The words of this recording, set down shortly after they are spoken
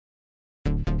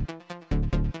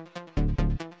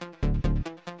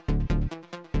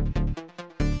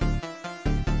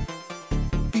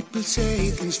People say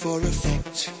things for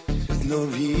effect with no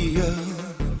real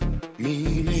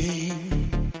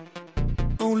meaning,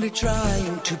 only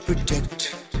trying to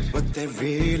protect what they're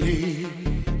really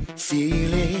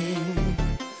feeling.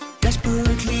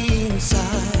 Desperately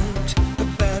inside, the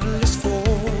battle is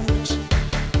fought,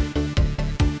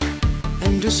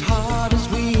 and as hard as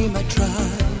we might try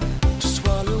to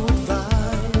swallow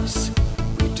advice,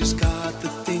 we discard the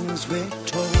things we're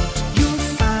taught. You'll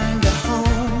find a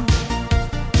home,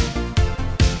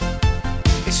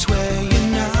 it's where you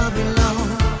now belong.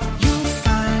 You'll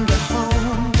find a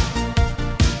home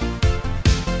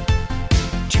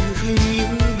to whom you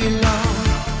belong.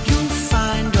 You'll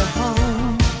find a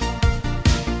home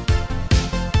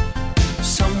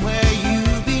somewhere you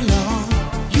belong.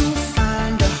 You'll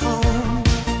find a home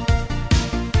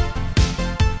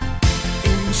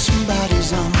in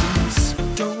somebody's arms.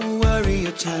 Don't worry,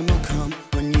 your time will come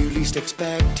when you least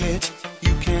expect it.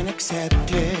 You can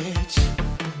accept it.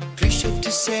 Cliche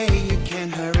to say you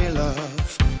can't hurry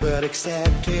love, but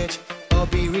accept it or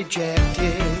be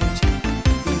rejected.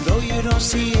 And though you don't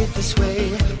see it this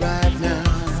way right now,